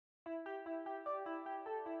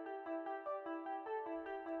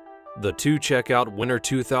The 2Checkout Winter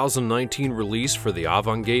 2019 release for the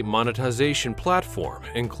Avangate monetization platform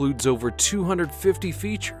includes over 250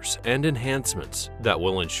 features and enhancements that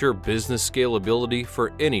will ensure business scalability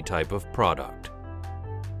for any type of product.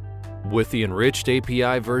 With the enriched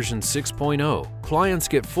API version 6.0, clients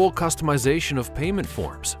get full customization of payment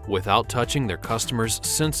forms without touching their customers'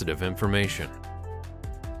 sensitive information.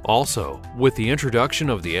 Also, with the introduction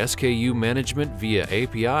of the SKU management via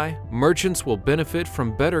API, merchants will benefit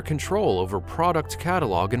from better control over product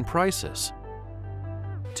catalog and prices.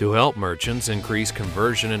 To help merchants increase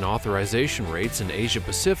conversion and authorization rates in Asia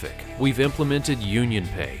Pacific, we've implemented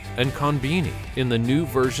UnionPay and Konbini in the new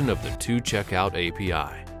version of the 2Checkout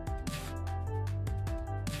API.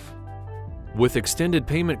 With extended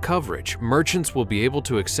payment coverage, merchants will be able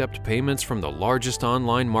to accept payments from the largest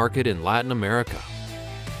online market in Latin America.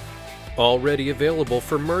 Already available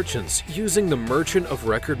for merchants using the Merchant of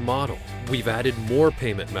Record model, we've added more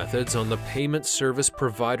payment methods on the Payment Service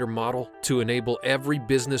Provider model to enable every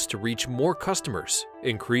business to reach more customers,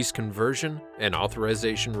 increase conversion and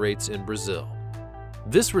authorization rates in Brazil.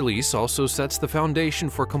 This release also sets the foundation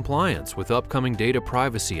for compliance with upcoming data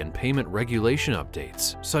privacy and payment regulation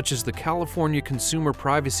updates, such as the California Consumer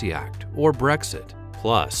Privacy Act or Brexit.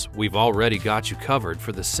 Plus, we've already got you covered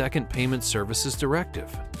for the second Payment Services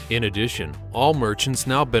Directive. In addition, all merchants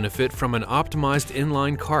now benefit from an optimized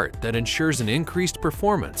inline cart that ensures an increased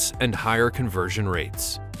performance and higher conversion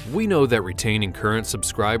rates. We know that retaining current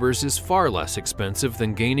subscribers is far less expensive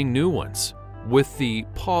than gaining new ones. With the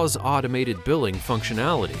pause automated billing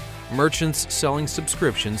functionality, merchants selling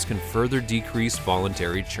subscriptions can further decrease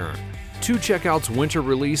voluntary churn. 2Checkout's winter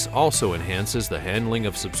release also enhances the handling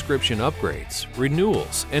of subscription upgrades,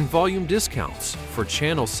 renewals, and volume discounts for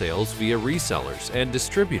channel sales via resellers and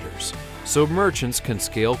distributors, so merchants can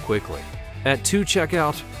scale quickly. At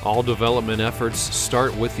 2Checkout, all development efforts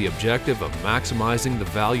start with the objective of maximizing the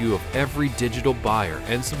value of every digital buyer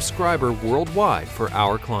and subscriber worldwide for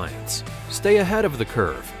our clients. Stay ahead of the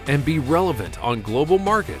curve and be relevant on global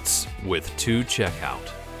markets with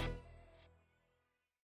 2Checkout.